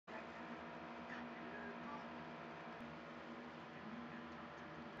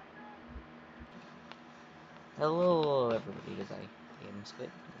Hello everybody, it is I,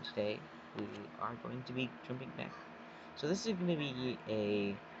 Gamespit, and today we are going to be jumping back. So this is going to be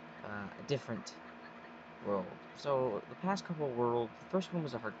a different world. So the past couple worlds, the first one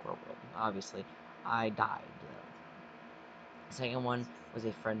was a hardcore world, obviously. I died. The second one was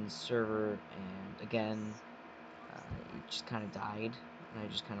a friend's server, and again, it just kind of died, and I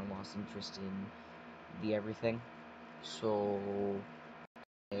just kind of lost interest in the everything. So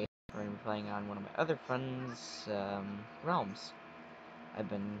today I'm playing on one of my other friends' realms. I've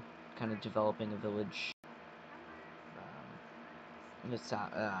been kind of developing a village.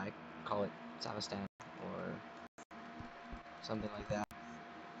 I call it Savastan or something like that.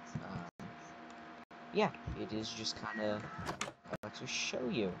 Yeah, it is just kind of. I'll actually show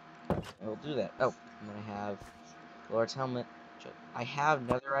you. I will do that. Oh, I'm gonna have Lord's helmet. I have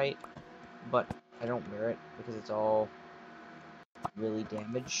Netherite, but I don't wear it because it's all really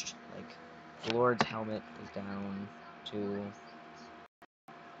damaged. Like the Lord's helmet is down to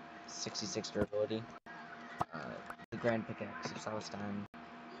 66 durability. The Grand Pickaxe of Savastan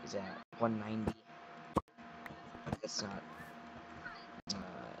is at 190. It's not.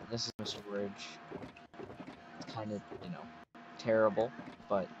 This is my storage. It's kind of, terrible,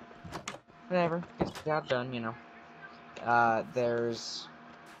 but whatever. Gets the job done, There's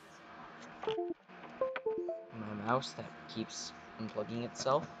my mouse that keeps unplugging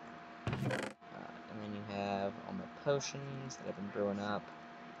itself. And then you have all my potions that I've been brewing up.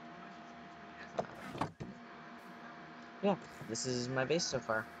 Yeah, this is my base so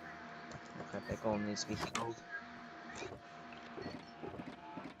far. Oh crap, that golem needs to be healed.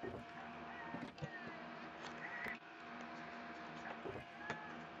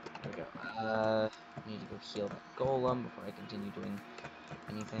 There we go. I need to go heal that golem before I continue doing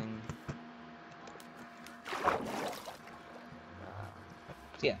anything.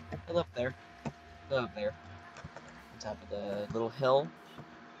 So yeah, I live there. Live up there. On top of the little hill.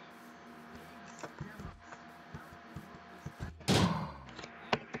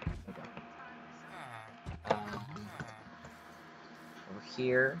 Over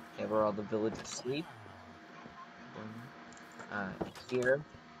here, yeah, where all the villagers sleep. Here,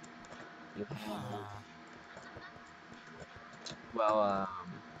 you have, well,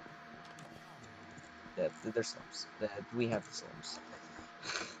 they're slums. We have the slums.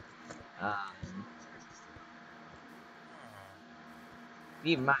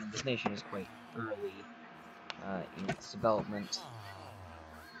 Keep in mind, this nation is quite early in its development,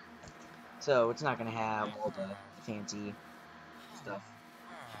 so it's not going to have all the fancy stuff.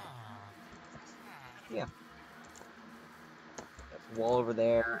 Yeah. Got the wall over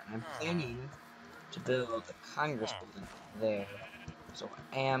there, and I'm planning to build a Congress building there. So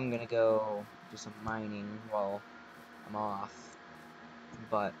I am going to go do some mining while I'm off.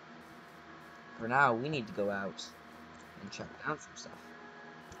 But for now, we need to go out and check down some stuff.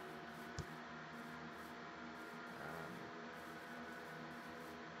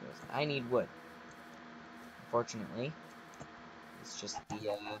 Because I need wood. Unfortunately, it's just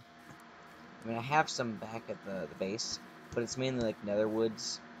the, I mean, I have some back at the base, but it's mainly like nether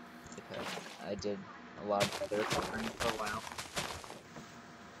woods, because I did a lot of nether covering for a while.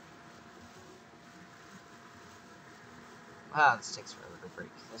 Ah, this takes forever to break.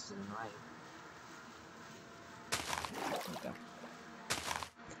 This is annoying. Okay.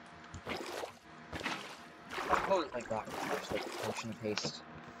 Oh my god, there's like a potion of haste.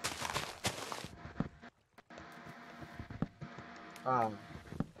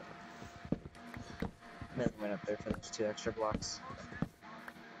 Then went up there for those 2 extra blocks.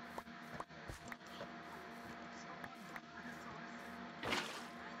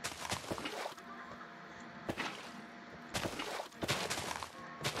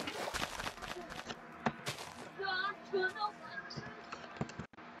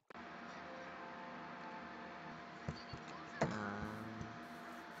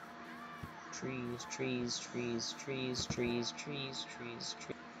 Trees, trees, trees, trees, trees, trees, trees, trees,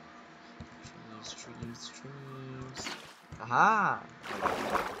 trees, trees, trees. Aha!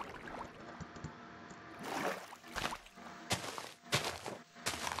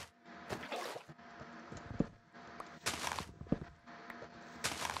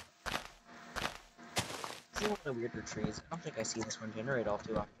 This is one of the weirder trees. I don't think I see this one generate all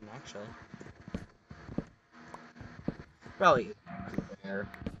too often, actually. Probably rare.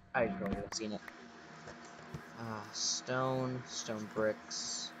 I just really haven't seen it. Stone, stone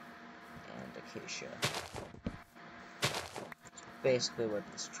bricks, and acacia. Basically what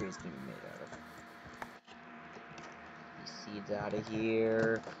this tree is going to be made out of. These seeds out of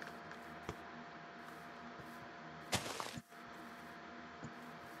here.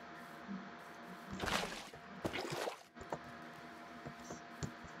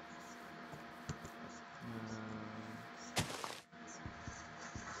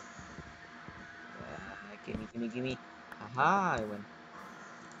 Gimme. Aha, I win.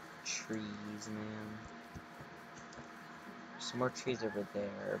 Trees, man. Some more trees over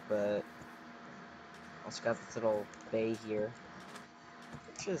there, but also got this little bay here.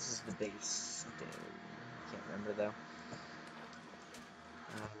 Which is the base? Can't remember though.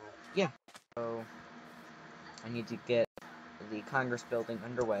 Yeah. So I need to get the Congress building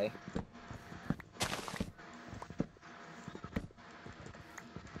underway.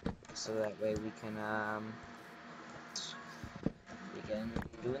 So that way we can begin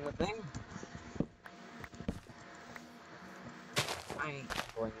doing the thing. I'm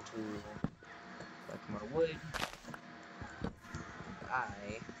going to collect more wood. I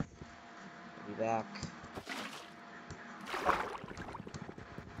will be back.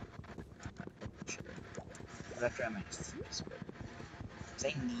 Sure. But after I manage this piece of wood. Because I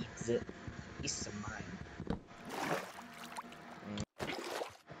need it. Peace of mind. And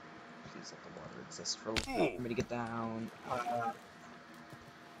please let the water exist for me to get down. I could have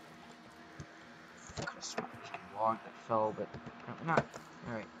sworn there's a log that fell, but apparently not.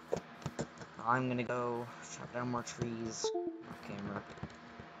 Alright. I'm gonna go chop down more trees. Off camera.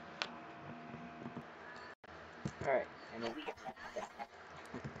 Alright, and we get that.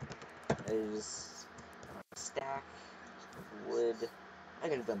 There's a stack of wood. I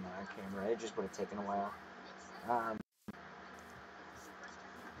could have done that on camera, it just would have taken a while.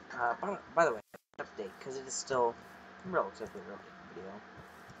 By the way, update, because it is still relatively early in the video.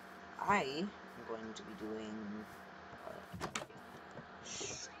 I am going to be doing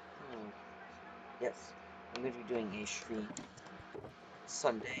yes, I'm going to be doing a stream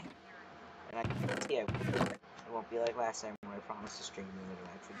Sunday, and I can see I won't be like last time where I promised to stream and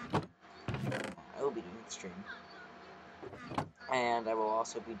it'll actually be. I will be doing the stream, and I will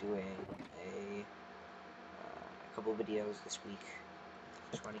also be doing a couple videos this week.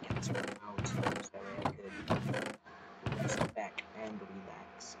 Just want to get this one out, so that way I could sit back and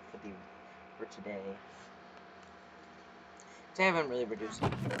relax for today. So I haven't really reduced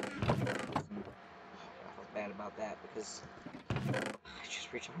it. I felt bad about that because I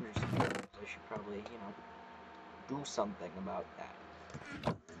just reached 100 subscribers. I should probably, you know, do something about that.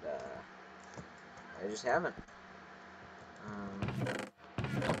 And, I just haven't.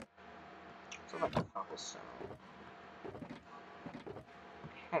 So about cobblestone.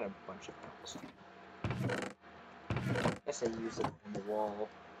 I had a bunch of cobblestone. I guess I use it on the wall.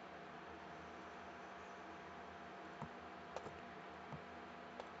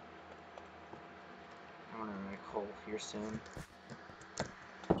 I'm gonna run a coal here soon.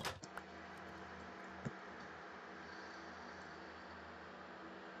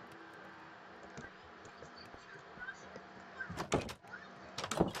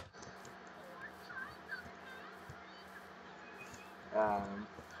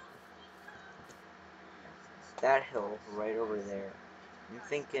 That hill right over there. I'm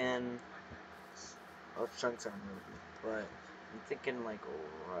thinking, oh, chunks aren't moving, but I'm thinking like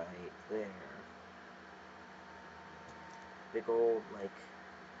right there. Big old like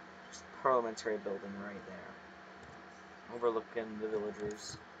just parliamentary building right there, overlooking the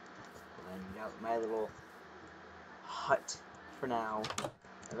villagers. And then got my little hut for now.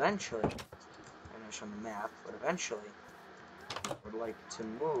 Eventually, I'm not showing the map, but eventually, I would like to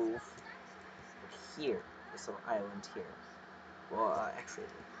move here, this little island here. Well, actually,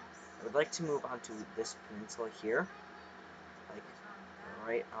 I would like to move onto this peninsula here, like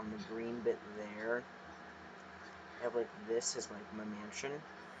right on the green bit there. I have like this as like my mansion, and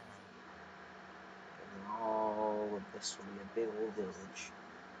all of this will be a big old village,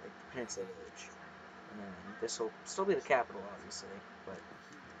 like the peninsula village. And then this will still be the capital, obviously, but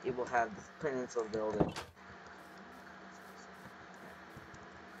it will have the peninsula building.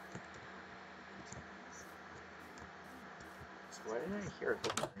 So why did I hear it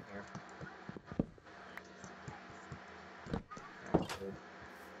in here? That's good.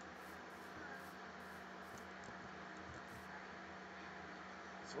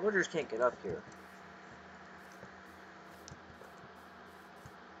 So villagers can't get up here.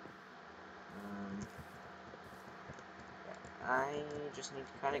 I just need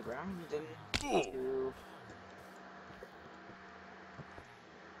to kind of grind and to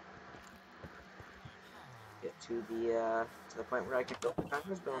get to the point where I can build the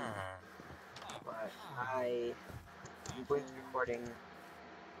Congress building. But I'm going to be recording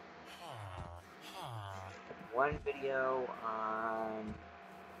one video on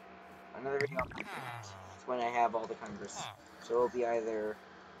another video on Congress. It's when I have all the Congress. So it'll be either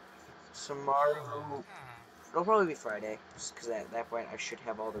tomorrow. It'll probably be Friday, just because at that point I should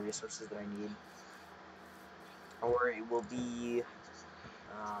have all the resources that I need. Or it will be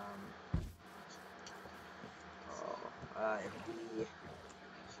it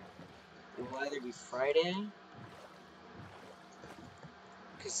will either be Friday,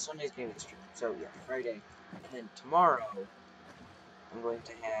 because Sunday's gonna be the stream. So yeah, Friday, and then tomorrow I'm going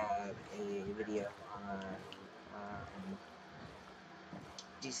to have a video on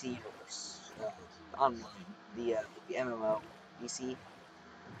DC Universe online, the MMO DC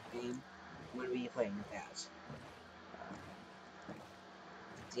game. I'm going to be playing with that.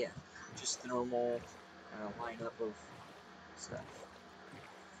 Yeah, just the normal lineup of stuff.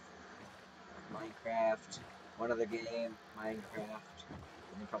 Minecraft, one other game, Minecraft,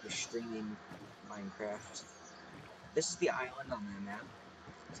 and then probably streaming Minecraft. This is the island on the map.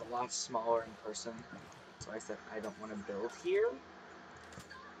 It's a lot smaller in person, so I said I don't want to build here.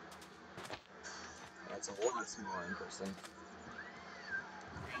 Yeah, it's a lot smaller in person.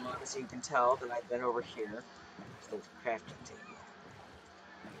 And obviously you can tell that I've been over here. So there's a crafting table.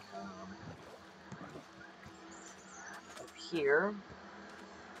 Up here,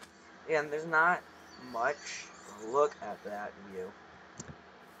 and there's not much. Look at that view.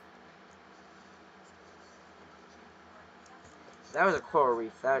 If that was a coral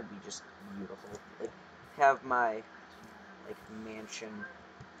reef, that would be just beautiful. Like, have my, like, mansion.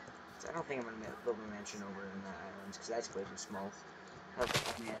 I don't think I'm gonna build a mansion over in that island, because that's way too small. Have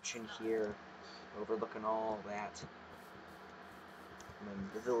a mansion here, overlooking all that. And then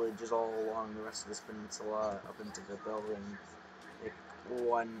the village is all along the rest of this peninsula, up into the building.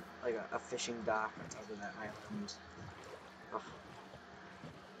 Like, a fishing dock on top of that island. Ugh.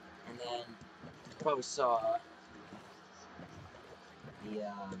 And then, you probably saw the,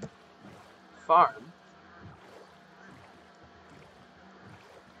 farm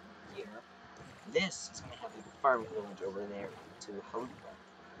here. This is going to have like a farm village over there to Haluka.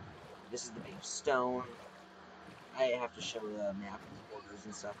 This is the big stone. I have to show the map and the borders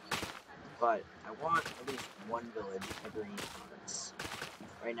and stuff. But I want at least one village every province.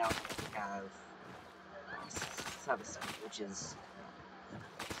 Right now we have Savastan, which is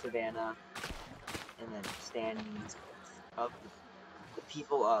Savannah, and then Stan means of the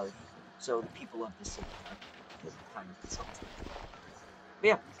people of. So the people of the city are the time consultant. But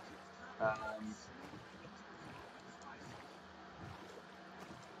yeah.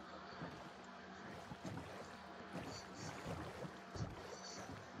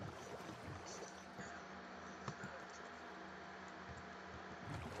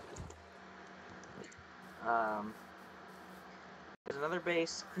 There's another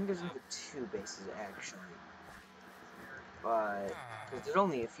base. I think there's even 2 bases actually. But because there's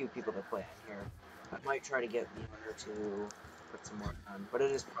only a few people that play on here, I might try to get the owner to put some more on. But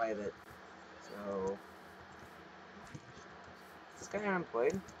it is private, so is this guy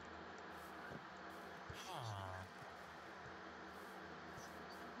unemployed?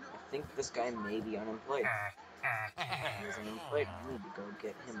 I think this guy may be unemployed. He is unemployed. I need to go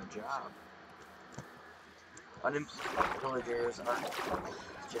get him a job. Unemployed villagers are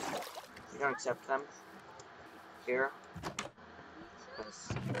just, we don't accept them here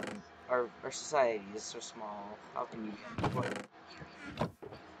because our society is so small. How can you be unemployed?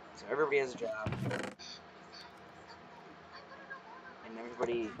 So everybody has a job, and if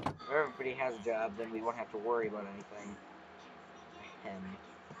everybody has a job, then we won't have to worry about anything.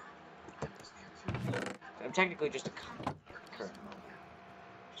 So I'm technically just a current moment.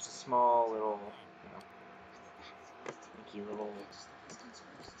 Just a small little, inky little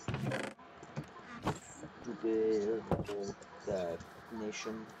stupid little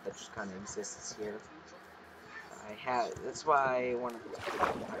nation that just kind of exists here. That's why I want to put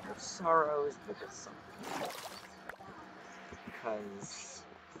Empire of Sorrows, because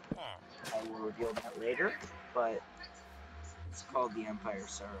I will reveal that later, but it's called the Empire of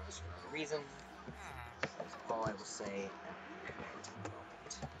Sorrows for a reason. That's all I will say at the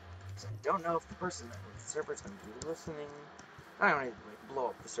moment. So I don't know if the person that runs the server is going to be listening. I don't need to like, blow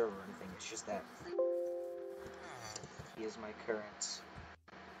up the server or anything, it's just that he is my current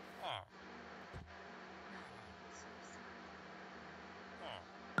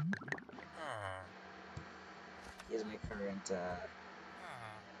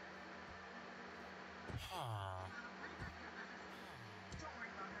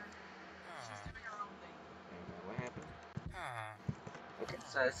what happened? Okay,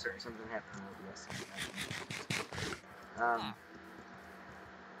 so something happened in OBS.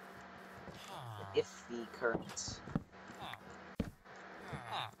 If the current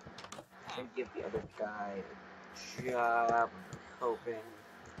can give the other guy a job, I'm hoping.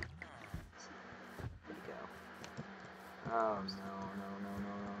 Where'd he go? Oh no.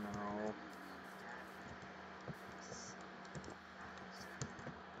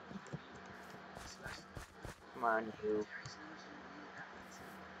 Come on, you.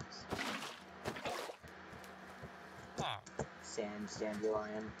 Sand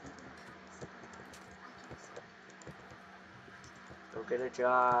dandelion. Go get a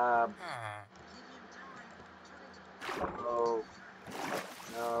job. Oh.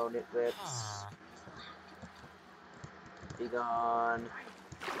 No, nitwits. Be gone.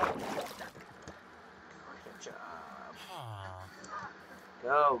 Get a job.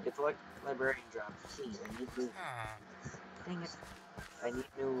 Go, get the librarian job. Please, I need new. Dang it. I need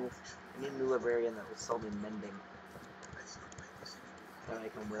a new librarian that will sell me mending. That I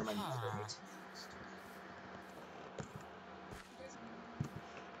can wear my netherite.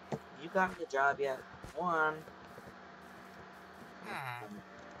 You got the job yet? One.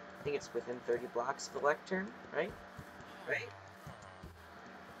 I think it's within 30 blocks of the lectern, right? Right?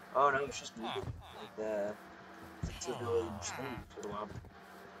 Oh no, it's just moving. Like the two-village thing for the while.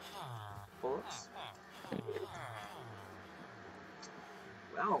 Bullets?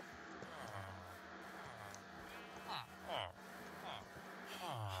 Wow.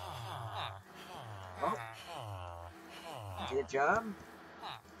 Well, did a job?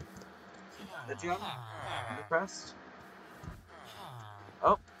 The job? I'm impressed.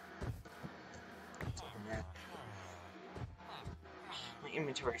 Oh. Taking that. My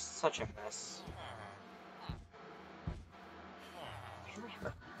inventory is such a mess.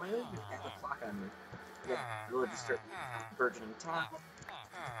 Why do I even have the clock on me? Yeah, go to start burgeoning town.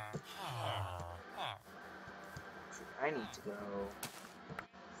 I need to go.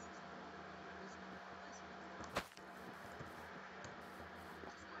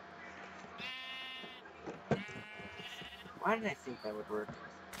 Why did I think that would work?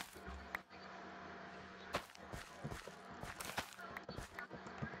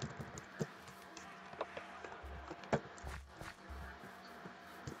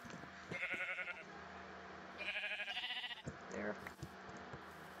 There.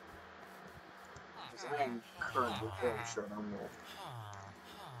 Because I am currently very short on wool.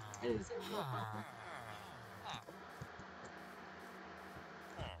 It is a real problem.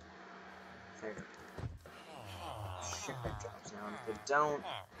 There. Shit, that drops down. If they don't,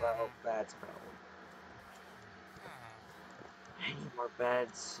 well, that's a problem. I need more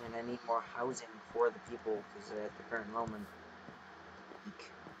beds, and I need more housing for the people, because at the current moment,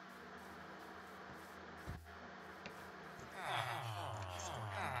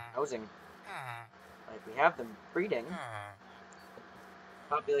 housing. Like, we have them breeding.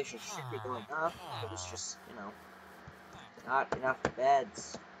 Population should be going up, but it's just, you know, not enough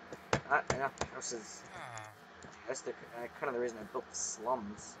beds, not enough houses. That's the kind of the reason I built the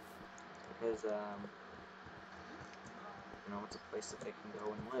slums, because, you know, it's a place that they can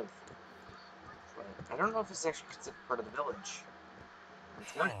go and live. But I don't know if it's actually considered part of the village.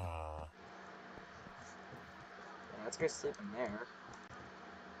 It's not. Yeah, this guy's sleeping there.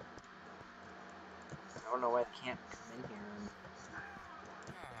 I don't know why they can't come in here and...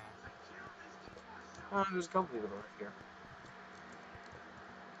 Oh, there's a couple people that live here.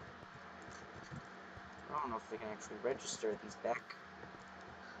 I don't know if they can actually register these back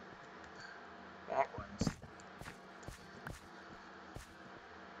ones.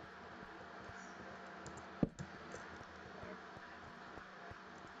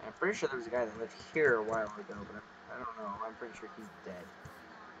 I'm pretty sure there was a guy that lived here a while ago, but I don't know. I'm pretty sure he's dead.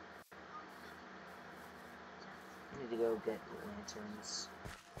 I need to go get lanterns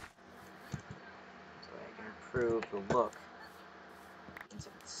so I can improve the look.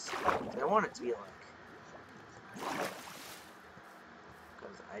 I want it to be like,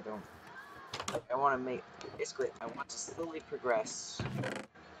 because I don't. Like, I want to make, basically, I want to slowly progress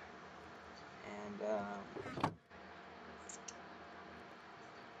and I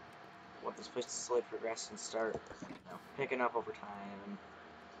want this place to slowly progress and start, you know, picking up over time.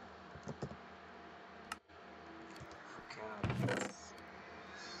 God,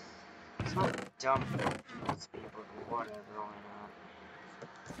 it's not dumb for people to be able to whatever, why not?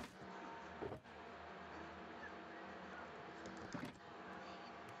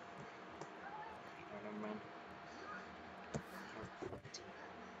 Never mind.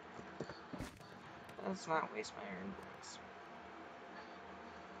 Let's not waste my iron bullets.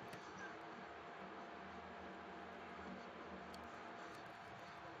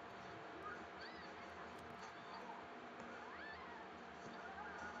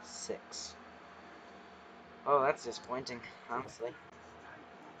 Six. Oh, that's disappointing, honestly.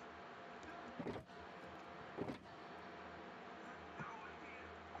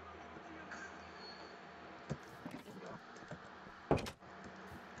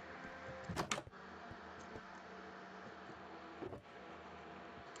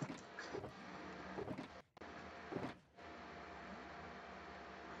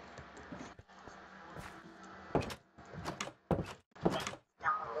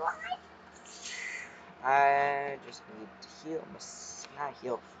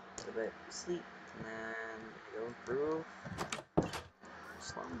 heal a little bit, sleep, and then go improve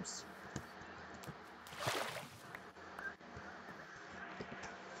slums.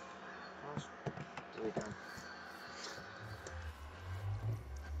 What do we done?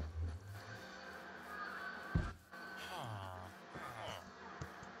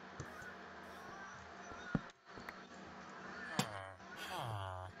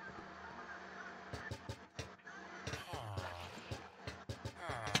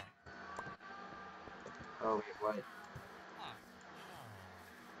 Oh wait, what?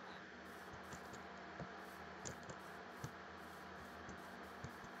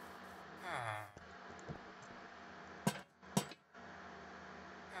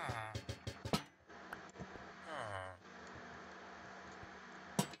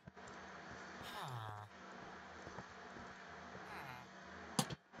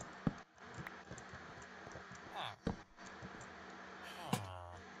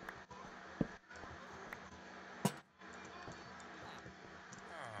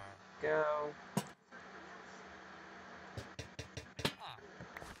 Go.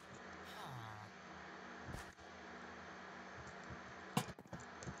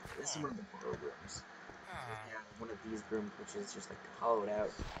 This is one of the burrow rooms. We have one of these rooms which is just like hollowed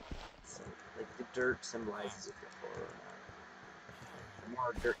out. So like the dirt symbolizes if you're poor or not. The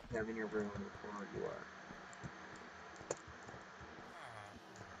more dirt you have in your room, the poorer you are.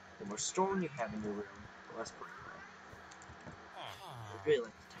 The more stone you have in your room, the less poor you are. I really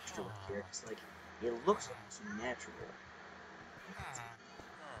like the texture work here, because like it looks almost natural.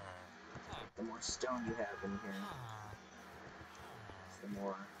 The more stone you have in here, the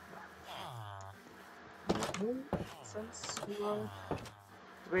more sense you are.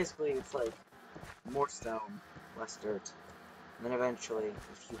 So basically, it's like more stone, less dirt, and then eventually,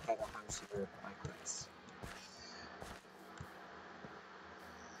 if you have a house here, like this.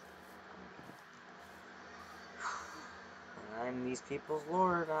 I'm these people's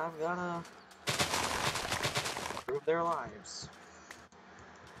lord. I've gotta improve their lives.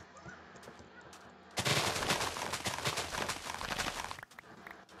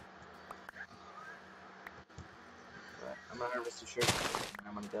 But I'm gonna harvest a shirt, and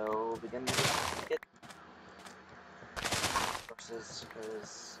I'm gonna go begin to get horses,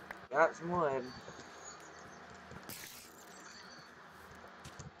 because got some wood.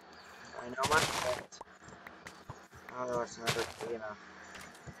 I know my effect. Oh, it's never big enough.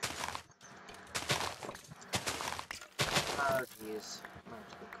 Oh, jeez. I'm gonna have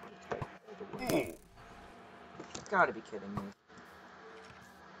to go contact all the wood. Gotta be kidding me.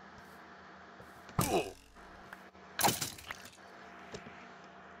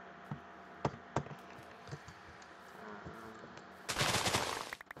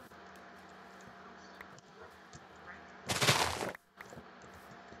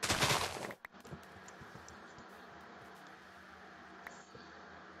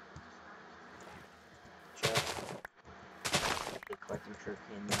 Collecting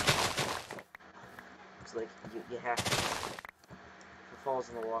sugarcane now. It's like, you have to. If it falls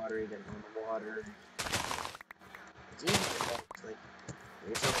in the water, you gotta go in the water. It's easy to find, like,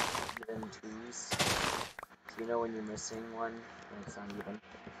 you're so even twos. So you know when you're missing one, and it's not even.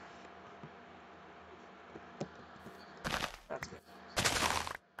 That's good.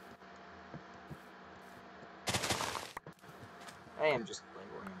 I am just like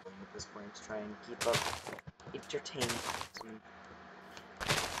rambling at this point to try and keep up, entertain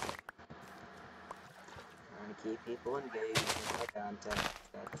trying to keep people engaged with my content.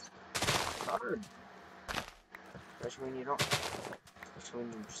 That's hard. Especially when you don't, especially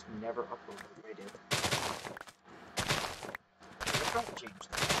when you just never upload like I do. I'm trying to change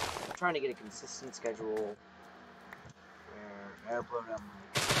that. I'm trying to get a consistent schedule where I upload on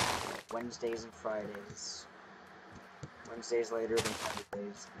like Wednesdays and Fridays. Wednesdays later than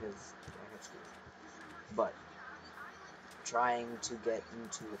Fridays because I have school. But trying to get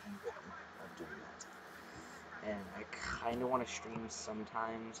into a rhythm of doing that. And I kind of want to stream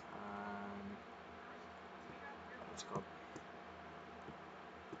sometimes on, what's it called?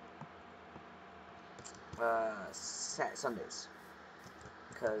 Sundays.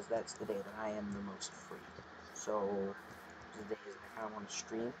 Because that's the day that I am the most free. So, the days I kind of want to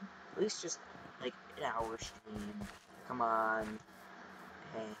stream. At least just, like, an hour stream. Come on.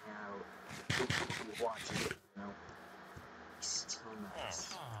 Hang out. Watch it, you know. Still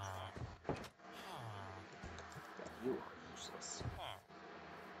nice. You are useless.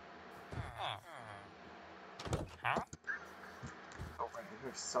 Oh, right, I'm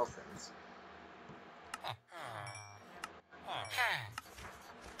here to sell things.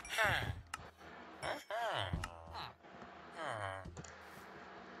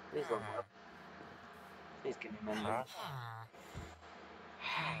 Please level up. Please give me mending. I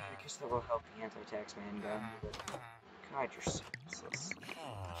guess that will help the anti-tax man gun, but God, you're so useless.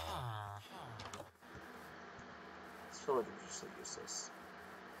 These villagers are so useless.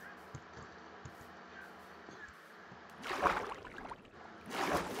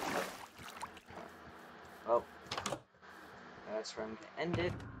 Oh, that's where I'm gonna end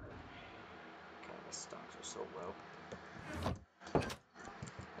it. God, my stocks are so low.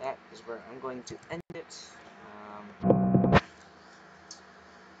 That is where I'm going to end it.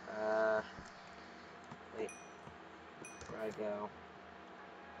 Wait, where I go?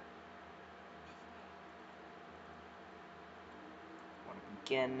 Want to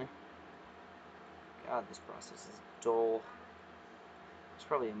begin? God, this process is dull. There's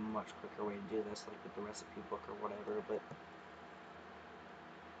probably a much quicker way to do this, like with the recipe book or whatever, but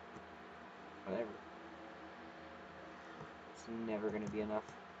whatever. It's never going to be enough.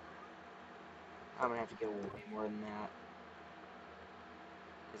 I'm going to have to get way more than that.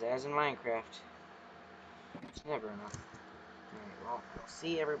 Because as in Minecraft, it's never enough. Alright, well, I'll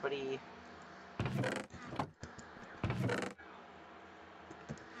see everybody.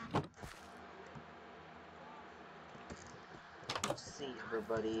 See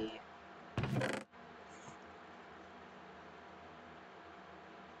everybody.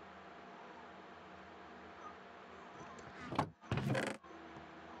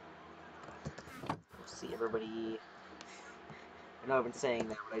 See everybody. I know I've been saying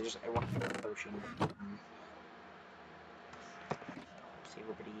that, but I want a potion. See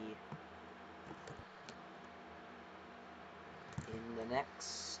everybody in the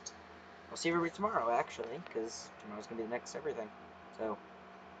next. I'll see everybody tomorrow, actually, because tomorrow's gonna be the next everything. So,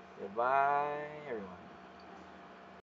 goodbye, everyone.